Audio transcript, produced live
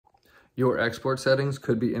Your export settings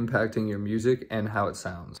could be impacting your music and how it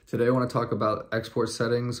sounds. Today I want to talk about export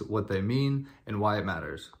settings, what they mean, and why it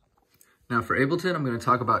matters. Now for Ableton, I'm going to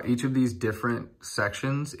talk about each of these different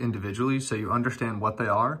sections individually so you understand what they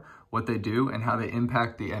are, what they do, and how they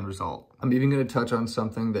impact the end result. I'm even going to touch on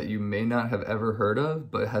something that you may not have ever heard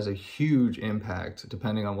of, but has a huge impact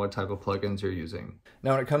depending on what type of plugins you're using.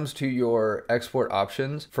 Now when it comes to your export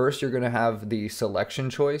options, first you're going to have the selection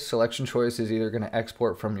choice. Selection choice is either going to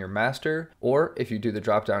export from your master, or if you do the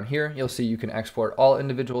drop down here, you'll see you can export all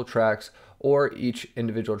individual tracks or each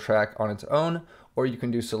individual track on its own, or you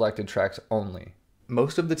can do selected tracks only.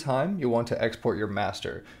 Most of the time, you'll want to export your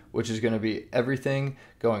master, which is going to be everything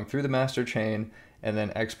going through the master chain and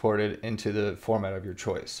then exported into the format of your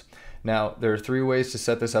choice. Now, there are 3 ways to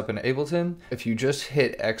set this up in Ableton. If you just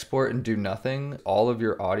hit export and do nothing, all of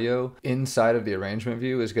your audio inside of the arrangement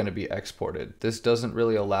view is going to be exported. This doesn't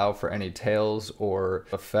really allow for any tails or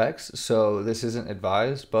effects, so this isn't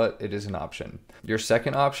advised, but it is an option. Your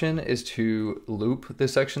second option is to loop the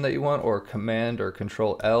section that you want, or Command or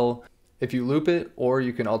Control L. If you loop it, or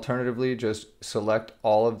you can alternatively just select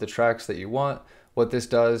all of the tracks that you want, what this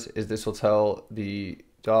does is this will tell the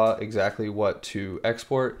DAW exactly what to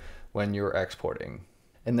export when you're exporting.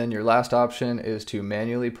 And then your last option is to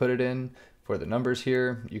manually put it in. For the numbers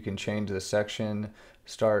here, you can change the section,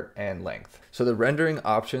 start, and length. So the rendering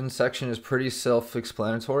options section is pretty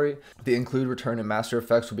self-explanatory. The include, return, and master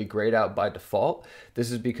effects will be grayed out by default.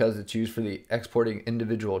 This is because it's used for the exporting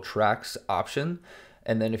individual tracks option.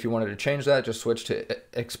 And then if you wanted to change that, just switch to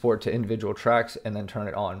export to individual tracks and then turn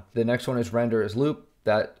it on. The next one is render as loop.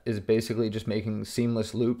 That is basically just making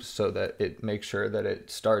seamless loops so that it makes sure that it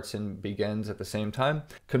starts and begins at the same time.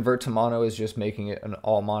 Convert to mono is just making it an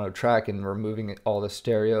all mono track and removing all the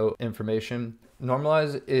stereo information.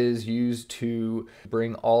 Normalize is used to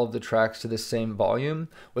bring all of the tracks to the same volume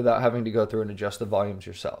without having to go through and adjust the volumes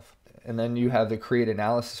yourself. And then you have the create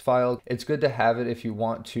analysis file. It's good to have it if you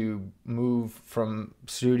want to move from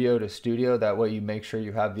studio to studio. That way you make sure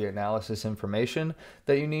you have the analysis information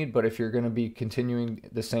that you need. But if you're going to be continuing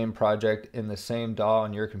the same project in the same DAW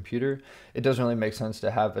on your computer, it doesn't really make sense to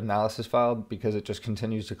have analysis file because it just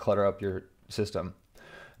continues to clutter up your system.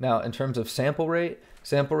 Now, in terms of sample rate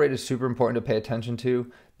is super important to pay attention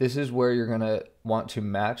to. This is where you're going to want to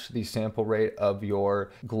match the sample rate of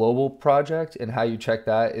your global project, and how you check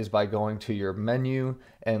that is by going to your menu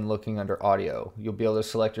and looking under audio. You'll be able to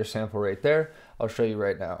select your sample rate there. I'll show you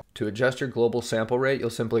right now. To adjust your global sample rate, you'll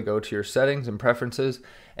simply go to your settings and preferences,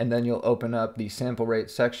 and then you'll open up the sample rate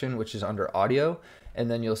section, which is under audio. And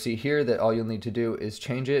then you'll see here that all you'll need to do is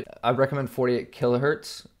change it. I recommend 48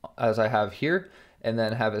 kilohertz as I have here, and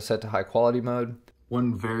then have it set to high quality mode.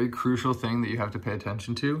 One very crucial thing that you have to pay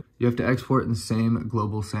attention to, you have to export in the same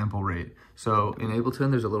global sample rate. So in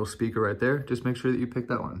Ableton, there's a little speaker right there. Just make sure that you pick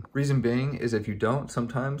that one. Reason being is if you don't,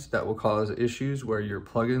 sometimes that will cause issues where your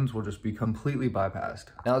plugins will just be completely bypassed.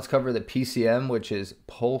 Now let's cover the PCM, which is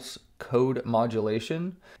pulse code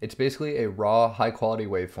modulation. It's basically a raw, high quality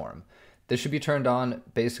waveform. This should be turned on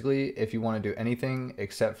basically if you want to do anything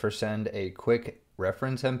except for send a quick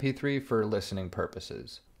reference MP3 for listening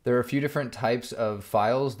purposes. There are a few different types of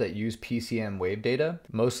files that use PCM wave data,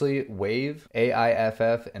 mostly WAV,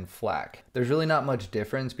 AIFF, and FLAC. There's really not much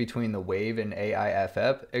difference between the WAV and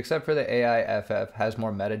AIFF, except for the AIFF has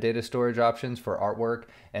more metadata storage options for artwork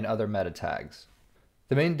and other meta tags.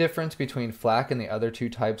 The main difference between FLAC and the other 2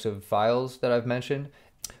 types of files that I've mentioned,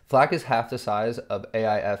 FLAC is half the size of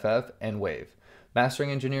AIFF and WAV. Mastering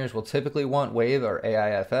engineers will typically want WAV or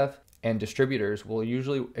AIFF, and distributors will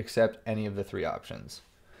usually accept any of the 3 options.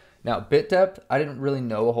 Now, bit depth, I didn't really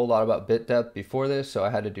know a whole lot about bit depth before this, so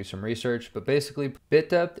I had to do some research, but basically bit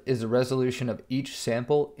depth is the resolution of each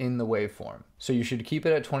sample in the waveform. So you should keep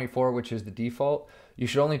it at 24, which is the default. You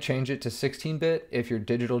should only change it to 16-bit if your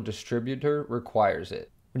digital distributor requires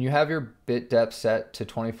it. When you have your bit depth set to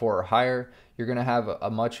 24 or higher, you're going to have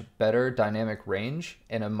a much better dynamic range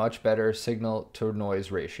and a much better signal to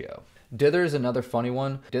noise ratio. Dither is another funny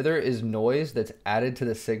one. Dither is noise that's added to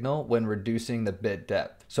the signal when reducing the bit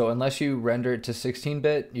depth. So unless you render it to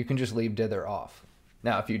 16-bit, you can just leave dither off.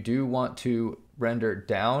 Now, if you do want to render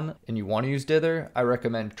down and you want to use dither, I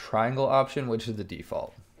recommend triangle option, which is the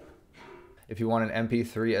default. If you want an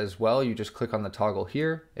MP3 as well, you just click on the toggle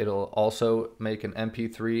here. It'll also make an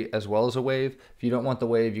MP3 as well as a wave. If you don't want the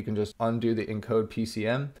wave, you can just undo the encode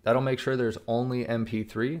PCM. That'll make sure there's only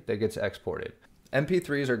MP3 that gets exported.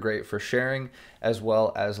 MP3s are great for sharing as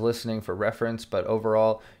well as listening for reference, but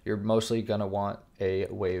overall, you're mostly gonna want a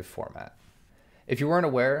wave format. If you weren't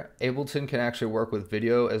aware, Ableton can actually work with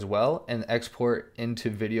video as well and export into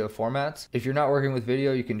video formats. If you're not working with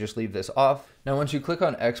video, you can just leave this off. Now, once you click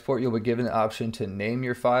on export, you'll be given the option to name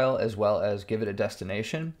your file as well as give it a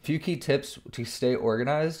destination. A few key tips to stay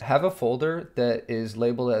organized: have a folder that is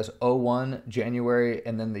labeled as 01 January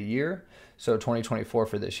and then the year, so 2024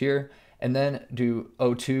 for this year, and then do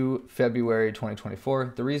 02 February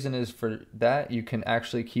 2024. The reason is for that you can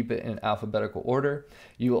actually keep it in alphabetical order.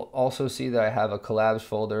 You will also see that I have a collabs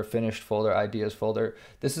folder, finished folder, ideas folder.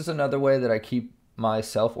 This is another way that I keep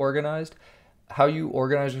myself organized. How you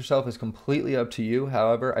organize yourself is completely up to you.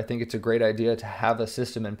 However, I think it's a great idea to have a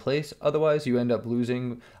system in place. Otherwise, you end up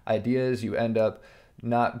losing ideas. You end up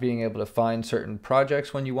not being able to find certain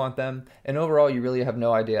projects when you want them. And overall, you really have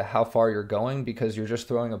no idea how far you're going because you're just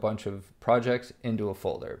throwing a bunch of projects into a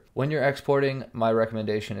folder. When you're exporting, my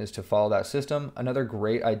recommendation is to follow that system. Another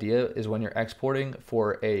great idea is when you're exporting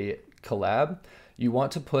for a collab, you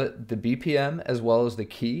want to put the BPM as well as the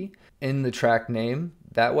key in the track name.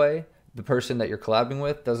 That way, the person that you're collabing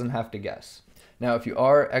with doesn't have to guess. Now, if you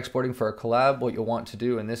are exporting for a collab, what you'll want to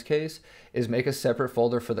do in this case is make a separate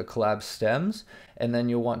folder for the collab stems, and then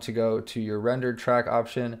you'll want to go to your rendered track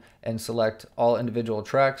option and select all individual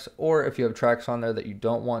tracks, or if you have tracks on there that you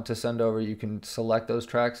don't want to send over, you can select those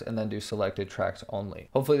tracks and then do selected tracks only.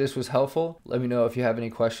 Hopefully this was helpful. Let me know if you have any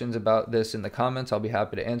questions about this in the comments. I'll be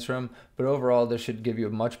happy to answer them, but overall this should give you a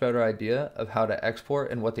much better idea of how to export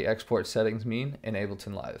and what the export settings mean in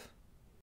Ableton Live.